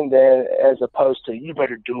what I mean? Than as opposed to, you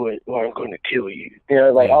better do it or I'm going to kill you. You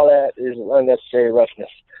know, like all that is unnecessary roughness.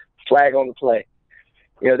 Flag on the play.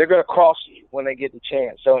 You know, they're going to cross you when they get the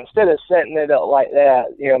chance. So instead of setting it up like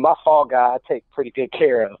that, you know, my fall guy I take pretty good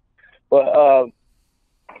care of. But,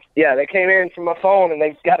 yeah, they came in from my phone and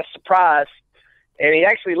they got a surprise. And he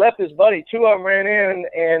actually left his buddy. 2 of them ran in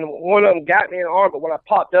and one of them got me in the arm. But when I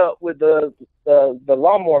popped up with the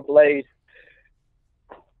lawnmower blade,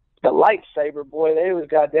 the lightsaber, boy, they was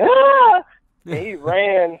goddamn, and he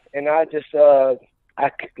ran, and I just,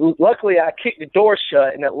 luckily I kicked the door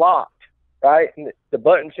shut, and it locked, right, and the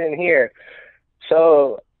button's in here,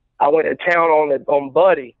 so I went to town on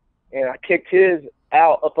Buddy, and I kicked his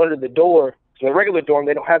out up under the door. So the regular door,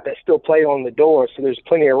 they don't have that steel plate on the door, so there's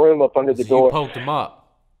plenty of room up under the door. You poked him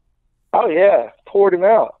up. Oh, yeah, poured him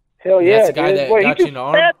out. Hell yeah, that's the guy that got you in the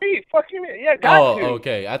arm? Fuck you, yeah, got you. Oh,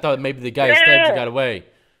 okay. I thought maybe the guy who stabbed you got away.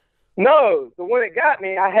 No, the one that got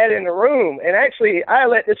me, I had in the room, and actually, I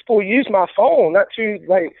let this fool use my phone not to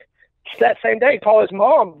that same day call his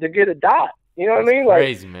mom to get a dot. You know what I mean?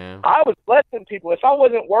 Crazy, man. I was blessing people. If I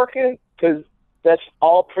wasn't working, because that's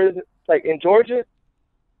all prison, like in Georgia,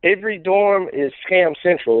 every dorm is scam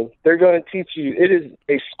central. They're going to teach you. It is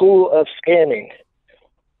a school of scamming.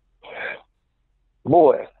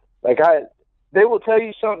 Boy, they will tell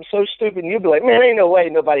you something so stupid, and you'll be like, man, ain't no way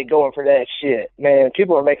nobody going for that shit. Man,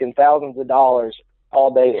 people are making thousands of dollars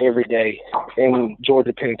all day, every day in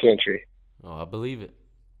Georgia penitentiary. Oh, I believe it.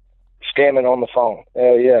 Scamming on the phone.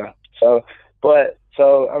 Hell yeah.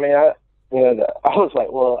 I mean, I was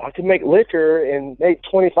like, well, I could make liquor and make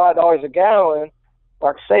 $25 a gallon,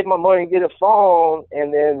 or I could save my money and get a phone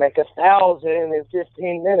and then make 1,000 in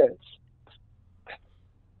 15 minutes.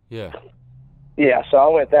 Yeah. Yeah, so I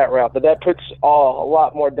went that route, but that puts a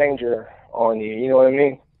lot more danger on you. You know what I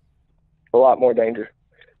mean? A lot more danger.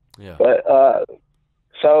 Yeah. But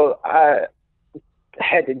so I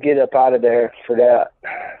had to get up out of there for that.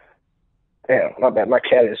 Damn, my bad. My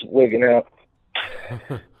cat is wigging out.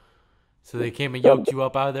 So they came and yoked you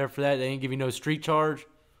up out of there for that? They didn't give you no street charge?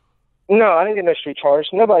 No, I didn't get no street charge.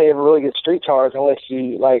 Nobody ever really gets street charge unless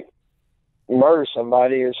you, murder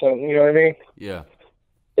somebody or something. You know what I mean? Yeah.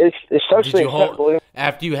 It's socially acceptable.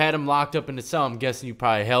 After you had him locked up in the cell, I'm guessing you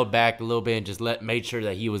probably held back a little bit and just made sure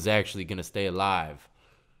that he was actually going to stay alive.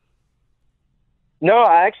 No,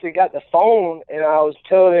 I actually got the phone, and I was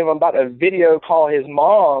telling him I'm about to video call his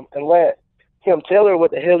mom and let him tell her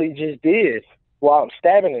what the hell he just did while I'm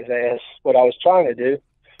stabbing his ass, what I was trying to do.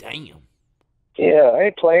 Damn. Yeah, I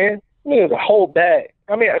ain't playing. I mean, the whole bag.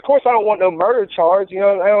 I mean, of course, I don't want no murder charge. You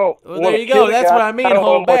know, I don't. Well, there you go. That's what I mean.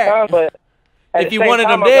 Hold back. But if you wanted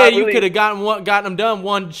him dead, you could have gotten him done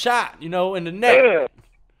one shot. You know, in the neck. Yeah.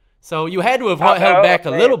 So you had to have held back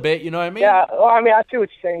a little bit. You know what I mean? Yeah. Well, I mean, I see what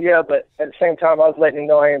you're saying. Yeah, but at the same time, I was letting him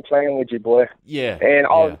know I ain't playing with you, boy. Yeah. And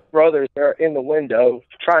all his brothers are in the window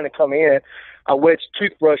trying to come in. I wedged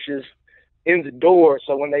toothbrushes in the door,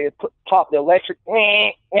 so when they pop the electric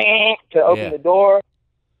to open the door,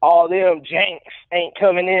 all them janks ain't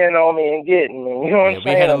coming in on me and getting me. You know what I'm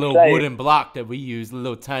saying? We had a little wooden block that we used, a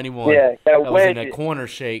little tiny one. Yeah, that was in a corner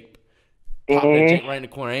shape. Pop that jank right in the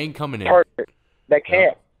corner. Ain't coming in. Perfect. They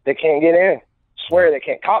can't. They can't get in. Swear they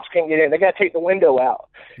can't. Cops can't get in. They got to take the window out.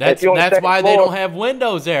 That's why they don't have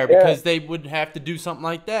windows there, because they would have to do something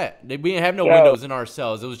like that. We didn't have no windows in our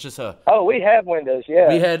cells. It was just a. Oh, we have windows. Yeah.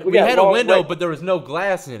 We had a window, but there was no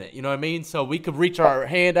glass in it. You know what I mean? So we could reach our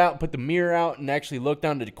hand out, put the mirror out, and actually look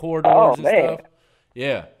down to the corridors and stuff.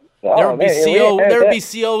 Yeah. There would be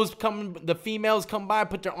COs coming. The females come by,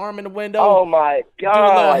 put their arm in the window. Oh my God! Do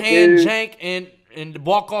a little hand jank and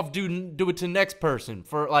walk off. Do it to the next person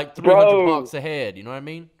for like $300 a head. You know what I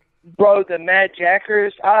mean? Bro, the Mad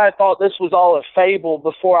Jackers, I thought this was all a fable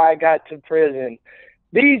before I got to prison.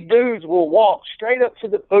 These dudes will walk straight up to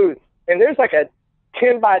the booth, and there's like a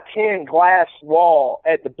 10 by 10 glass wall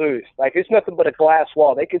at the booth. Like, it's nothing but a glass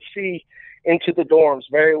wall. They could see into the dorms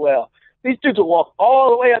very well. These dudes will walk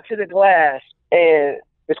all the way up to the glass, and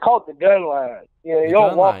it's called the gun line. You know, you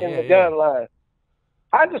don't walk in the gun line.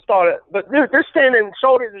 I just thought it, but they're standing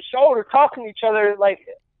shoulder to shoulder talking to each other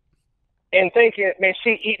and thinking, man,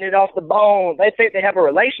 she eating it off the bone. They think they have a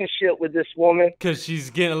relationship with this woman. Because she's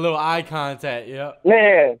getting a little eye contact, yeah.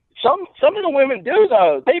 Man, some of the women do,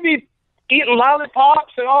 though. They be eating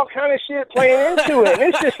lollipops and all kind of shit playing into it.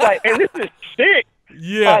 And it's just like, and this is sick.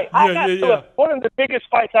 Yeah, One of the biggest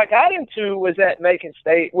fights I got into was at Macon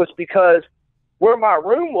State was because where my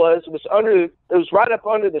room was right up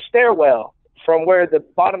under the stairwell from where the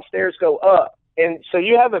bottom stairs go up. And so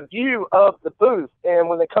you have a view of the booth, and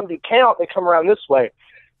when they come to count, they come around this way.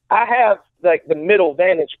 I have like the middle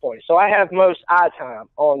vantage point, so I have most eye time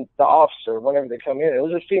on the officer whenever they come in. It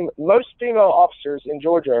was most female officers in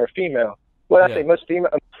Georgia are female. What I say,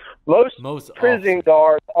 most prison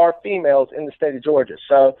guards are females in the state of Georgia.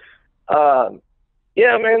 So,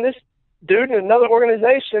 yeah, man, this dude in another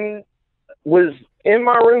organization was in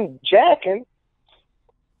my room jacking,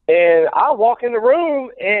 and I walk in the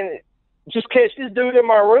room and just catch this dude in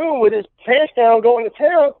my room with his pants down going to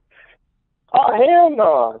town. Oh, hell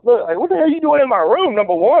no. Look, like, what the hell are you doing in my room,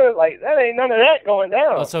 number one? Like, that ain't none of that going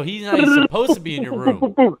down. Oh, so he's not even supposed to be in your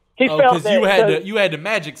room. He felt that you had the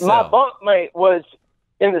magic cell. My bunkmate was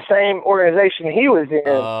in the same organization he was in.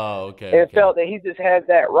 Oh, okay. And felt that he just had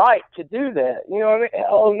that right to do that. You know what I mean?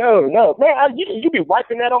 Oh, no. Man, you be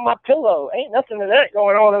wiping that on my pillow. Ain't nothing of that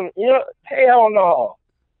going on. You know, hell no.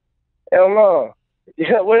 Hell no.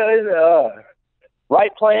 Yeah, what is it?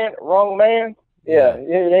 Right plan, wrong man? Yeah,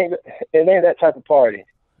 it ain't that type of party.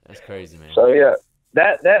 That's crazy, man. So, yeah.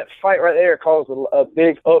 that fight right there caused a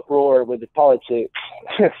big uproar with the politics.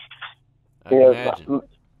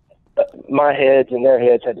 My heads and their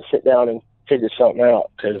heads had to sit down and figure something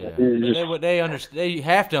out, because they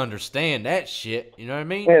have to understand that shit. You know what I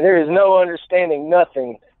mean? Man, there is no understanding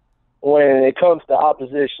nothing when it comes to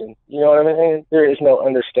opposition. You know what I mean? There is no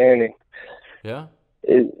understanding. Yeah.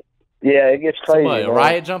 It gets crazy. Somebody, a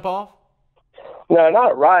riot jump off? No,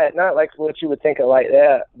 not a riot. Not like what you would think of like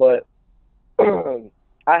that. But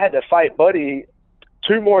I had to fight Buddy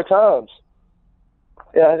 2 more times.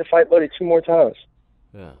 Yeah, I had to fight Buddy 2 more times.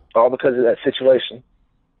 Yeah. All because of that situation.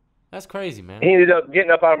 That's crazy, man. He ended up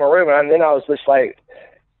getting up out of my room, and then I was just like,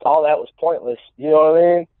 all that was pointless. You know what I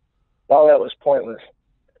mean? All that was pointless.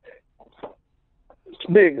 It's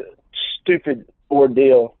a big, stupid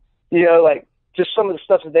ordeal. You know, like, just some of the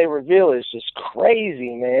stuff that they reveal is just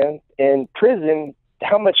crazy, man. In prison,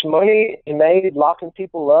 how much money they made locking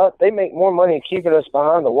people up. They make more money keeping us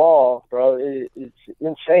behind the wall, bro. It's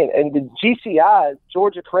insane. And the GCI,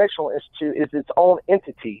 Georgia Correctional Institute, is its own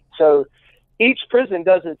entity. So each prison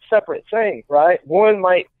does its separate thing, right? One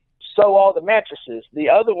might sew all the mattresses. The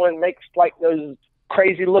other one makes like those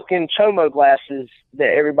crazy looking Chomo glasses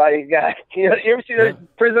that everybody got. You know, you ever see those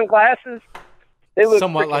prison glasses? They look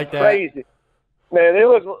somewhat like crazy. That. Man, they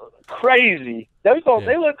look crazy. Those don't.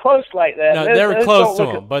 They look close like that. No, they're close to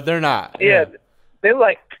them, but they're not. Yeah, they look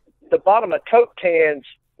like the bottom of Coke cans.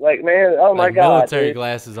 Like, man, oh my God, military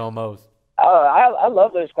glasses almost. I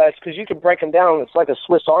love those glasses because you can break them down. It's like a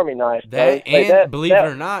Swiss Army knife. Believe it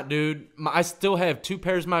or not, dude, I still have 2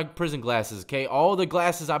 pairs of my prison glasses. Okay, all the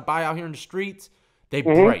glasses I buy out here in the streets, they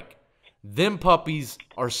break. Them puppies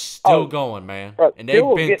are still going, man, bro, and they've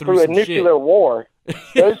been through a some nuclear war.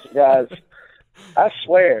 Those guys, I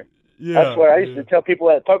swear. Yeah, I swear. I used to tell people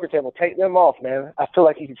at the poker table, take them off, man. I feel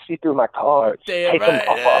like you can see through my cards. Damn take right.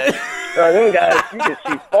 them off. Them guys, you can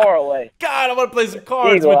see far away. God, I want to play some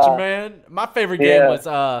cards with you, man. My favorite game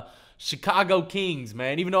was Chicago Kings,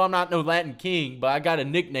 man. Even though I'm not no Latin king, but I got a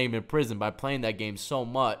nickname in prison by playing that game so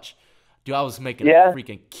much. Dude, I was making a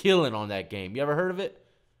freaking killing on that game. You ever heard of it?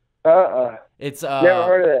 It's never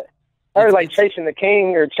heard of it. I heard like chasing the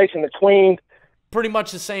king or chasing the queen. Pretty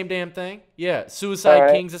much the same damn thing. Yeah,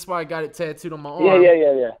 Suicide Kings. That's why I got it tattooed on my arm.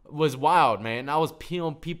 Yeah. Was wild, man. I was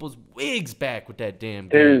peeling people's wigs back with that damn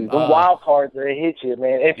game. Dude, the wild cards, they hit you,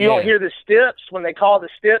 man. If you don't hear the steps, when they call the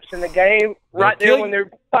steps in the game, right there when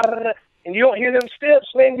they're... And you don't hear them steps,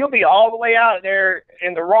 man, you'll be all the way out there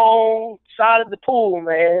in the wrong side of the pool,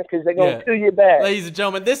 man, because they're going to peel you back. Ladies and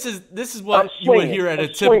gentlemen, this is what you would hear at a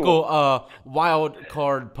typical wild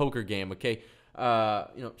card poker game, okay?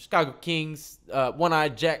 Chicago Kings,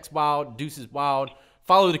 One-Eyed Jack's wild, Deuce's wild,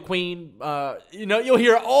 Follow the Queen. You'll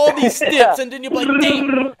hear all these steps, and then you'll be like,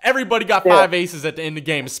 dang, everybody got 5 aces at the end of the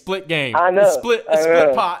game. A split game. I know. A split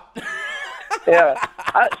pot. Yeah.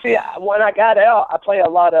 When I got out, I play a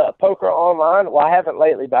lot of poker online. Well, I haven't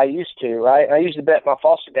lately, but I used to, right? I used to bet my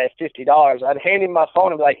foster dad $50. I'd hand him my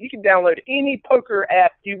phone and be like, you can download any poker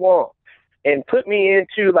app you want and put me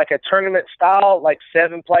into like a tournament style, like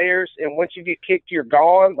 7 players. And once you get kicked, you're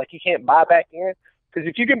gone. Like you can't buy back in. Because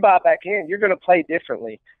if you can buy back in, you're going to play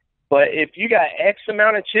differently. But if you got X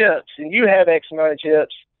amount of chips and you have X amount of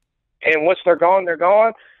chips, and once they're gone,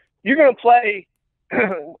 you're going to play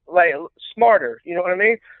like smarter. You know what I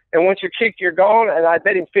mean? And once you're kicked, you're gone. And I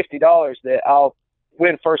bet him $50 that I'll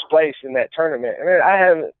win first place in that tournament. I mean, I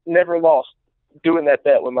have never lost doing that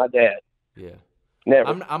bet with my dad. Yeah.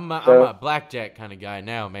 Never. I'm a blackjack kind of guy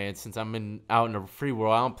now, man. Since I'm out in the free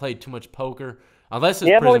world, I don't play too much poker. Unless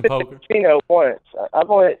it's prison poker. I've only been to casino once.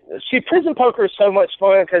 Prison poker is so much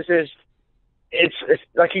fun because it's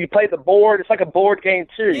like you play the board. It's like a board game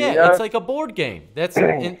too. Yeah, you know? It's like a board game. That's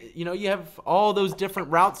you have all those different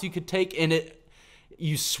routes you could take, and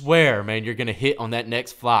you swear, man, you're gonna hit on that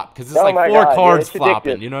next flop because it's like 4 cards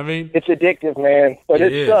flopping. Addictive. You know what I mean? It's addictive, man. But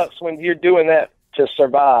it sucks when you're doing that to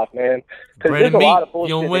survive, man. Because there's a lot of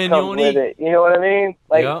bullshit that comes with it. You know what I mean?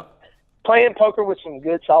 Like playing poker with some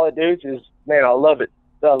good, solid dudes is. Man, I love it.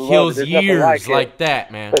 Kills years like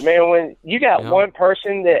that, man. But, man, when you got one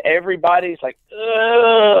person that everybody's like,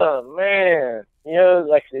 ugh, man,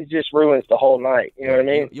 like it just ruins the whole night. You know what I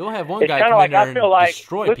mean? You'll have one guy come in there and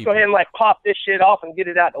destroy people. Let's go ahead and, like, pop this shit off and get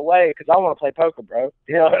it out the way because I want to play poker, bro.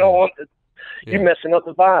 I don't want you messing up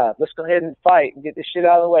the vibe. Let's go ahead and fight and get this shit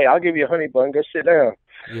out of the way. I'll give you a honey bun. Go sit down.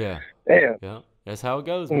 Yeah. Damn. Yeah. That's how it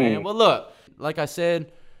goes, man. Well, look, like I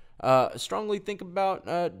said, strongly think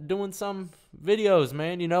about doing some videos,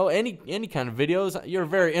 man. Any kind of videos. You're a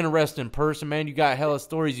very interesting person, man. You got hella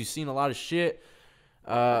stories. You've seen a lot of shit.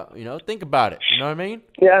 Think about it. You know what I mean?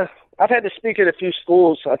 Yeah, I've had to speak at a few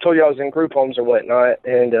schools. I told you I was in group homes or whatnot,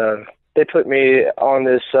 and they put me on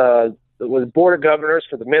this was Board of Governors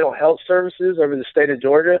for the mental health services over the state of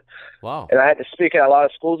Georgia. Wow. And I had to speak at a lot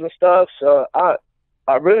of schools and stuff. So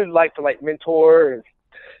I really like to mentor and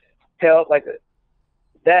help. Like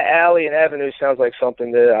that alley and avenue sounds like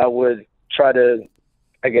something that I would try to,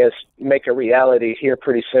 I guess, make a reality here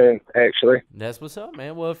pretty soon, actually. That's what's up,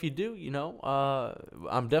 man. Well, if you do,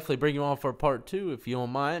 I'm definitely bringing you on for a part 2 if you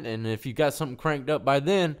don't mind. And if you got something cranked up by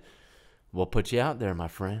then, we'll put you out there, my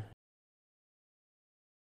friend.